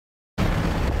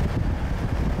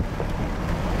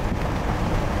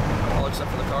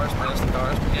cars minus the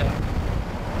cars, but yeah.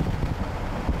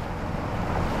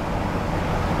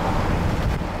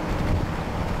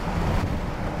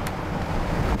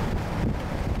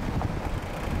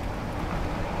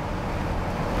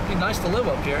 It'd be nice to live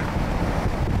up here.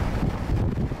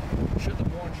 Should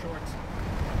have worn shorts.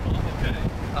 Oh, okay.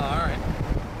 Oh, alright.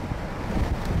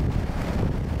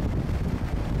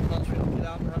 Once we don't get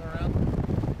out and run around.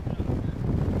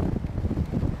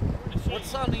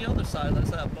 What's on the other side? Is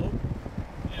that a boat?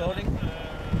 Yeah, Boating?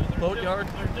 Boat yard?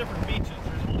 There's different beaches.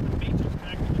 There's 11 beaches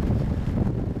connected.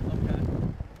 Okay.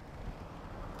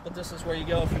 But this is where you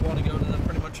go if you want to go to the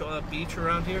pretty much beach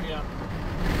around here? Yeah.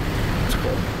 That's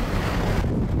cool.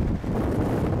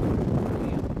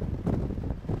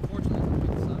 Unfortunately,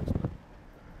 the wind sucks, but...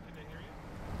 Can they hear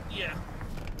you? Yeah.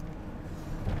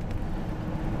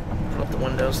 Put up the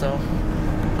windows, though.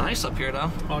 Nice up here,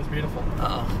 though. Oh, it's beautiful.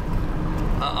 Uh-oh.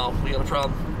 Uh-oh, we got a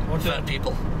problem. What's Fat that?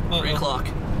 people. Uh-oh. 3 o'clock.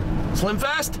 Slim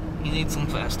Fast? You need Slim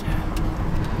Fast.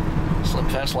 Slim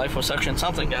Fast liposuction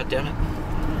something, goddammit.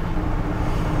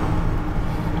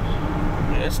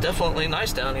 Yeah, it's definitely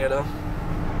nice down here, though.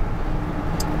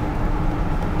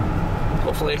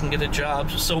 Hopefully I can get a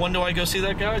job. So when do I go see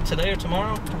that guy? Today or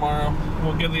tomorrow? Tomorrow.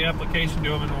 We'll give the application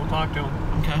to him and we'll talk to him.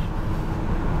 Okay.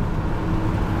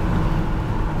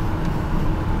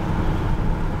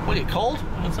 What, are you cold?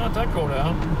 It's not that cold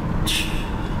out.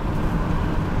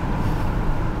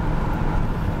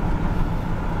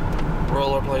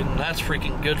 Rollerblading, that's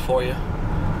freaking good for you.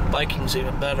 Biking's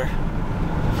even better.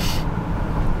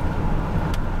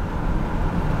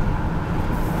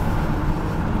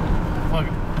 Look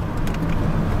it.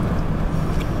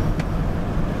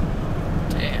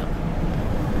 Damn.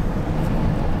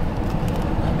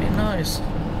 That'd be nice.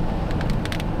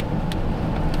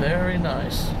 Very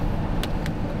nice.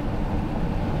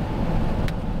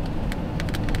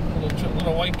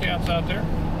 Little white caps out there.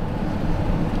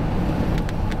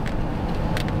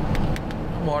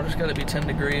 Water's got to be 10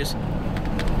 degrees.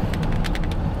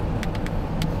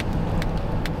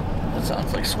 That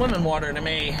sounds like swimming water to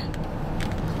me.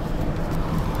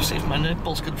 See if my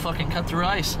nipples could fucking cut through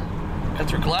ice. Cut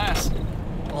through glass.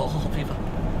 Oh, people.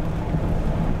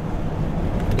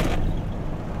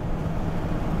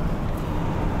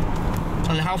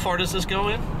 And how far does this go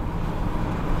in?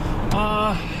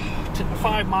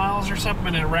 5 miles or something,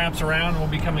 and it wraps around and we'll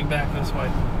be coming back this way.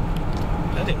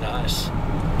 That'd be nice.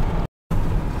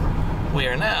 We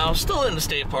are now still in the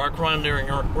state park, running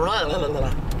around,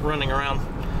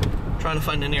 trying to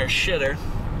find the nearest shitter.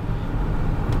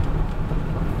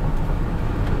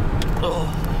 Oh,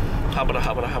 habada.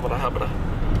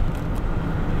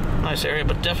 Nice area,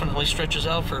 but definitely stretches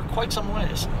out for quite some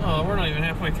ways. Oh, we're not even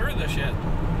halfway through this yet.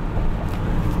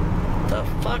 The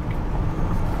fuck?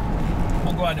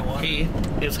 We'll go out to one. He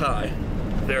is high.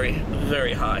 Very,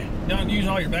 very high. Don't use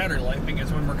all your battery life,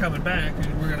 because when we're coming back,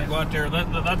 we're going to go out there.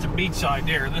 That's a beach side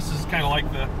there. This is kind of like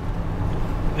the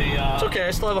It's okay,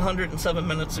 I still have 107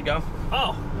 minutes to go.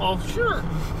 Oh, well, sure.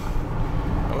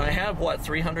 And I have, what,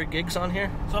 300 gigs on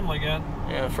here? Something like that.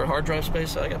 Yeah, for hard drive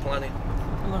space, I got plenty.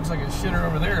 It looks like a shitter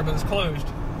over there, but it's closed.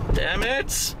 Damn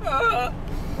it!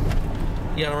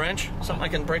 You got a wrench? Something I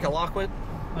can break a lock with?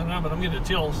 I don't know, but I'm getting the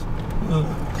chills.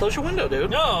 Close your window,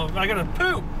 dude. No, I gotta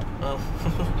poop. Oh.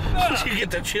 You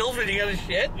get the chills when you gotta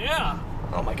shit? Yeah.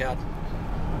 Oh my god.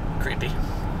 Creepy.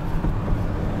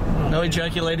 No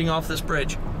ejaculating off this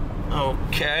bridge.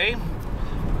 Okay.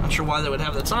 Not sure why they would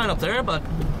have that sign up there, but...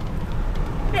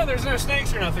 Yeah, there's no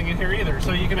snakes or nothing in here either,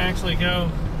 so you can actually go...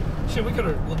 Shit, we could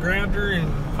have grabbed her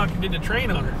and fucking did a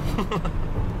train on her.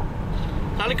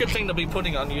 Not a good thing to be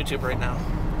putting on YouTube right now.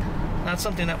 Not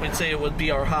something that we'd say it would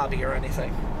be our hobby or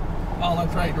anything. Oh,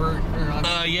 that's right.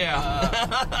 Yeah.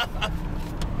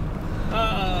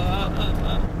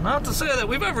 Not to say that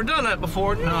we've ever done that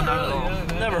before. No, not at all.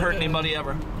 Never hurt anybody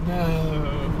ever.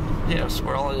 No. Yes,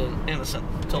 we're all innocent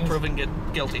until proven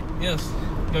guilty. Yes.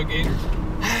 Go Gators.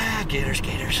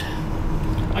 Gators.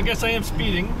 I guess I am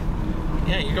speeding.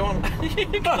 Yeah, you're going...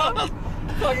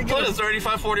 What is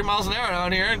 35, 40 miles an hour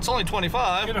out here? It's only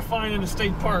 25. Get a fine in the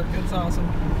state park. That's awesome.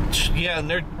 Yeah, and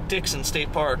they're dicks in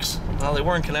state parks. Well, they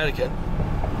were in Connecticut.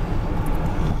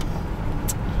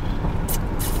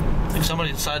 I think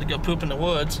somebody decided to go poop in the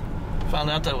woods. Found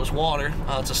out that it was water.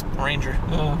 Oh, it's a ranger.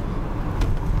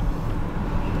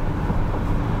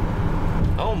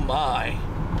 Oh my.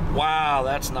 Wow,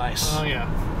 that's nice. Oh, yeah.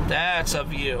 That's a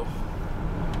view.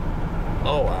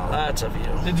 Oh, wow, that's a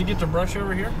view. Did you get to brush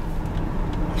over here?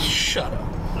 Shut up.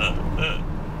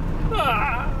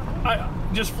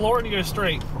 Just floor it and you go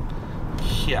straight.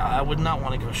 Yeah, I would not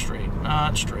want to go straight.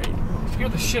 Not straight. You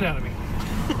scared the shit out of me.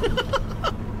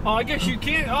 Oh, I guess you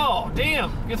can't. Oh,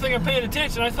 damn. Good thing I paid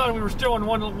attention. I thought we were still in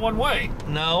one way.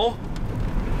 No.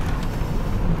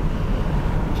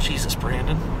 Jesus,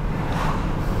 Brandon.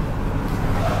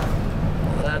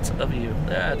 That's a view.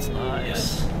 That's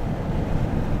nice.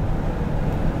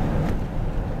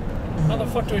 How the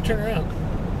fuck do I turn around?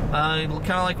 Kind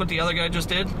of like what the other guy just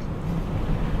did.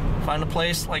 Find a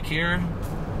place like here.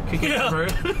 Kick it in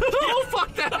reverse. Oh,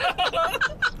 fuck that.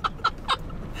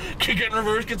 Kick it in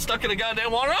reverse, get stuck in the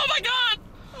goddamn water. Oh my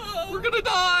god! We're gonna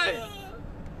die!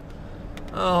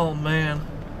 Oh man.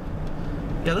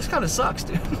 Yeah, this kind of sucks,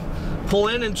 dude. Pull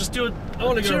in and just do it. I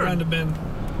want to go around a bend.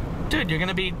 Dude, you're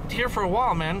gonna be here for a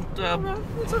while, man.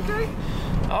 It's okay.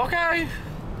 Okay.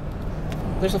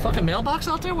 There's a fucking mailbox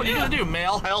out there? What are you gonna do?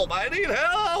 Mail help. I need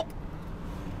help!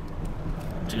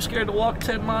 I'm too scared to walk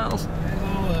 10 miles.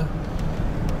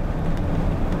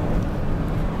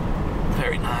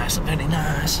 Very nice, very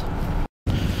nice.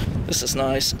 This is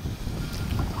nice.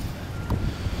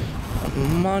 A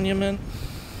monument.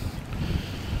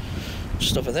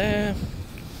 Just over there.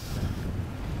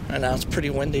 And now it's pretty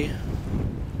windy.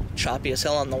 Choppy as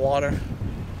hell on the water.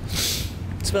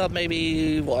 It's about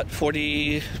maybe, what,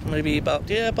 40, maybe about,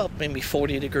 yeah, about maybe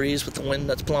 40 degrees with the wind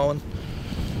that's blowing.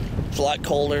 It's a lot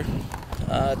colder.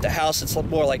 At the house, it's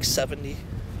more like 70.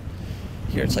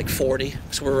 Here it's like 40,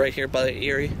 so we're right here by the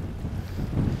Erie.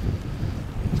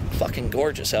 Fucking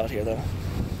gorgeous out here, though.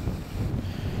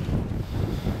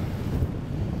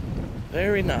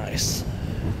 Very nice.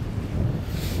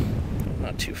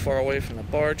 Not too far away from the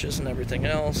barges and everything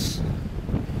else.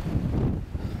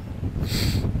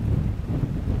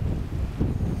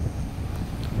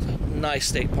 Nice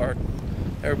state park.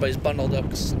 Everybody's bundled up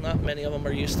because not many of them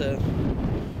are used to,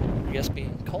 I guess,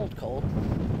 being cold.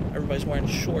 Everybody's wearing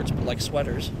shorts but like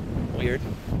sweaters. Weird.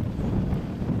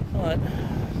 But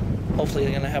hopefully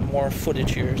they're gonna have more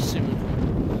footage here soon.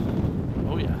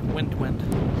 Oh yeah, wind.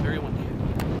 Very windy.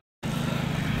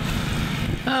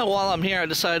 While I'm here, I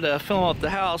decided to film up the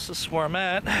house. This is where I'm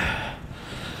at.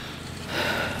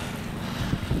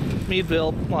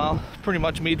 Meadville, well, pretty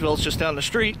much Meadville's just down the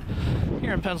street.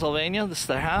 Here in Pennsylvania, this is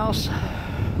the house.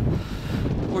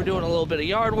 We're doing a little bit of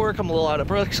yard work. I'm a little out of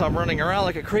breath because I'm running around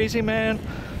like a crazy man.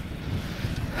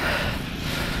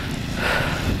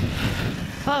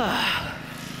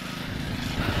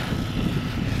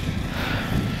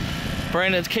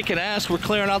 Brandon's kicking ass. We're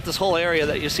clearing out this whole area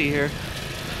that you see here.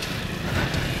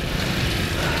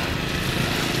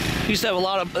 Used to have a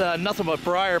lot of nothing but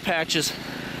briar patches.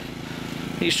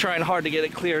 He's trying hard to get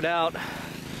it cleared out.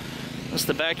 That's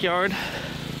the backyard.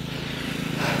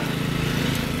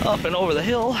 Up and over the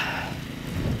hill.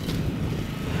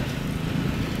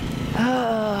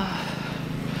 Oh,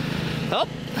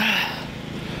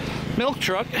 milk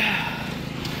truck.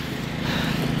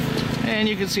 And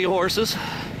you can see horses.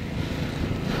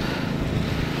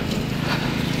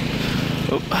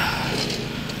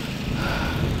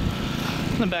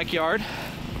 In the backyard,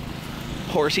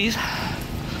 horsies,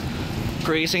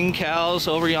 grazing cows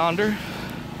over yonder.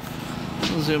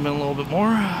 I'll zoom in a little bit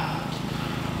more.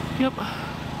 Yep.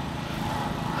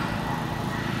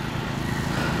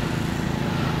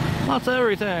 Lots of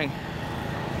everything.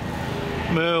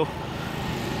 Moo.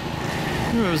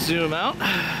 I'm gonna zoom out.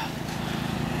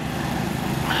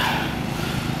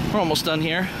 We're almost done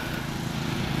here.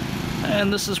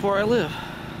 And this is where I live.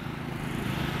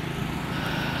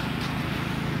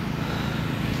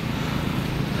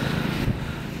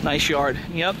 Nice yard.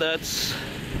 Yep, that's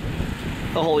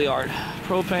the whole yard.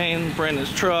 Propane,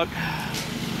 Brandon's truck.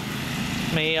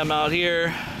 Me, I'm out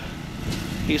here.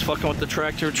 He's fucking with the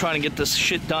tractor, trying to get this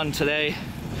shit done today.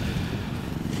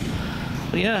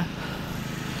 But yeah.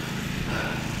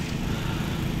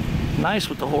 Nice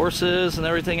with the horses and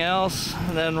everything else.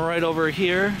 And then right over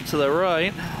here to the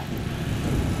right,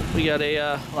 we got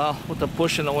a, well, with the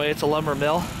bush in the way, it's a lumber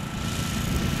mill.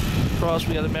 Across,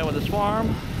 we got a man with his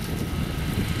farm.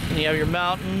 And you have your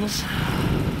mountains,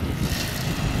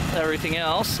 everything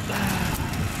else.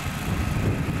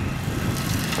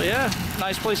 So yeah,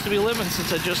 nice place to be living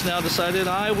since I just now decided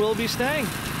I will be staying.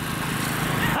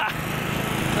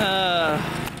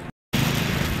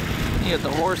 You got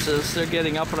the horses, they're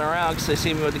getting up and around because they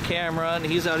see me with the camera, and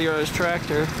he's out here on his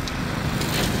tractor.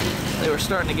 They were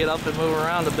starting to get up and move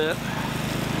around a bit.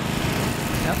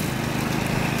 Yep.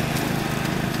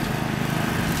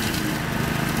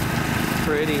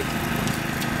 Pretty.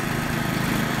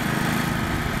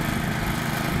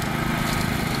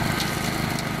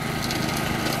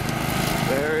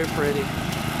 Very pretty.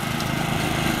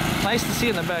 Nice to see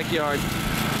in the backyard.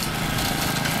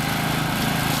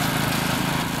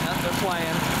 Yep, they're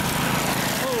playing.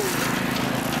 Oh.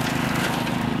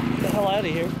 Get the hell out out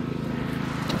of here.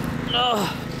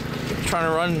 Ugh. Trying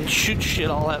to run and shoot shit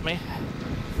all at me.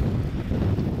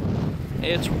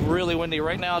 It's really windy.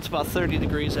 Right now it's about 30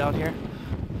 degrees out here.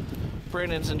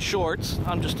 Brandon's in shorts.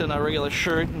 I'm just in a regular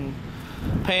shirt and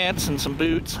pants and some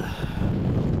boots.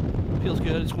 Feels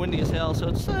good. It's windy as hell, so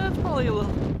it's probably a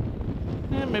little,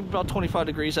 maybe about 25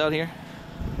 degrees out here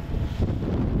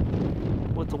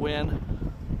with the wind.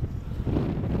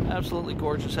 Absolutely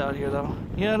gorgeous out here, though.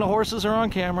 Yeah, and the horses are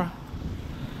on camera.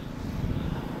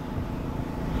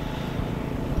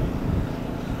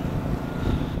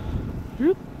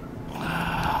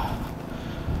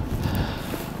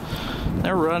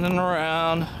 They're running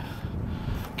around,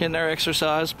 getting their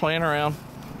exercise, playing around.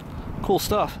 Cool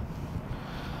stuff.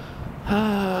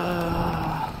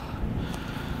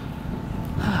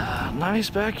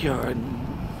 Nice backyard.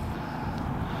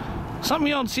 Something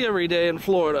you don't see every day in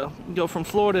Florida. You go from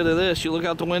Florida to this, you look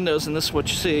out the windows and this is what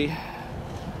you see.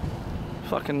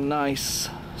 Fucking nice.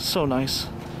 So nice.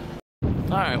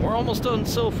 Alright, we're almost done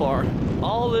so far.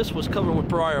 All this was covered with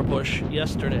briar bush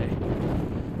yesterday.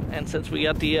 And since we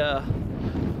got the,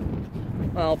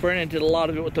 well, Brandon did a lot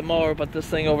of it with the mower, but this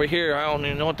thing over here, I don't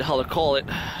even know what the hell to call it,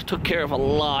 took care of a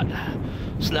lot.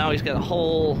 So now he's got a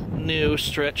whole new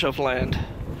stretch of land.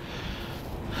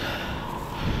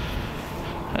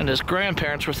 And his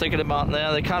grandparents were thinking about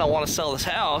now they kind of want to sell this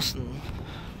house and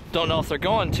don't know if they're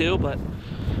going to, but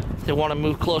they want to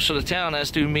move closer to town,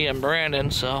 as do me and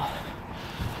Brandon, so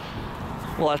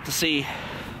we'll have to see.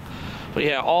 But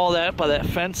yeah, all that by that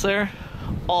fence there,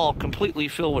 all completely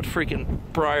filled with freaking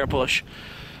briar bush.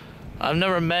 I've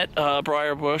never met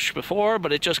briar bush before,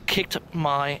 but it just kicked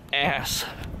my ass.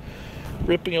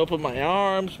 Ripping open my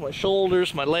arms, my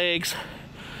shoulders, my legs.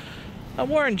 I'm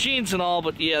wearing jeans and all,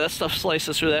 but yeah, that stuff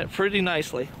slices through that pretty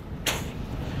nicely.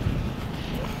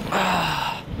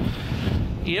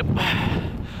 Yep.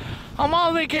 I'm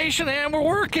on vacation and we're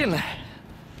working.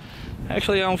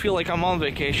 Actually, I don't feel like I'm on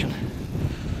vacation.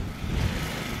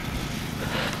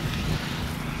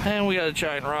 And we got a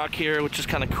giant rock here, which is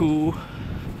kind of cool.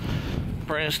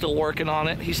 Brandon's still working on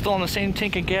it. He's still on the same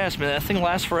tank of gas, man. That thing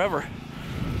lasts forever.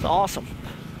 It's awesome.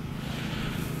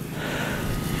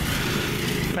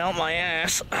 Mount my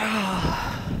ass.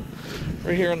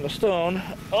 Right here in the stone.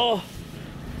 Oh.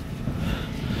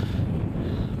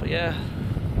 But yeah,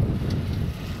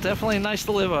 definitely nice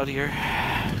to live out here.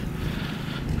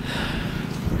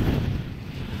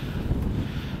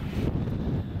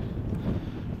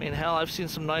 I mean, hell, I've seen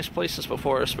some nice places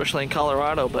before, especially in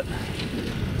Colorado, but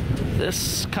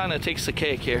this kind of takes the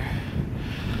cake here.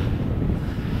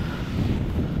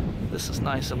 This is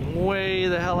nice and way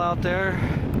the hell out there.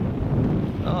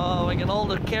 Oh, I can hold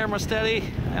the camera steady.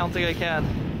 I don't think I can.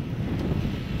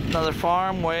 Another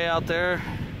farm way out there.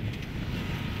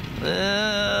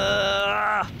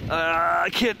 I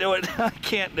can't do it. I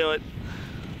can't do it.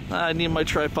 I need my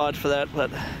tripod for that,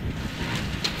 but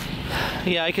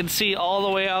yeah, I can see all the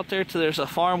way out there to there's a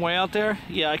farm way out there.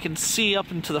 Yeah, I can see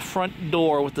up into the front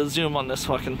door with the zoom on this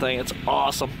fucking thing. It's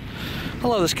awesome. I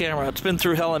love this camera. It's been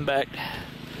through hell and back.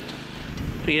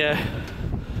 But yeah,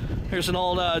 here's an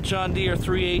old John Deere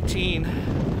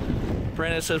 318.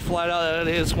 Brandon said flat out that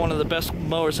it is one of the best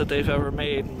mowers that they've ever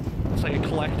made. It's like a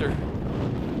collector.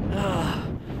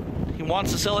 He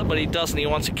wants to sell it, but he doesn't. He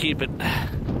wants to keep it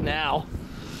now.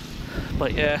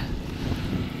 But yeah.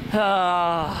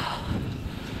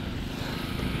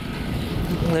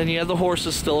 And then you have the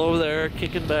horses still over there,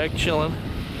 kicking back, chilling.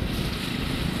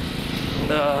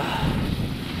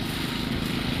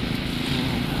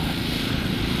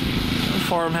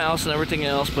 Farmhouse and everything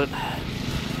else, but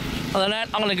other than that,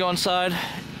 I'm gonna go inside,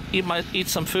 eat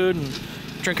some food, and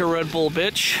drink a Red Bull,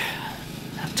 bitch.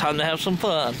 Time to have some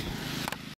fun.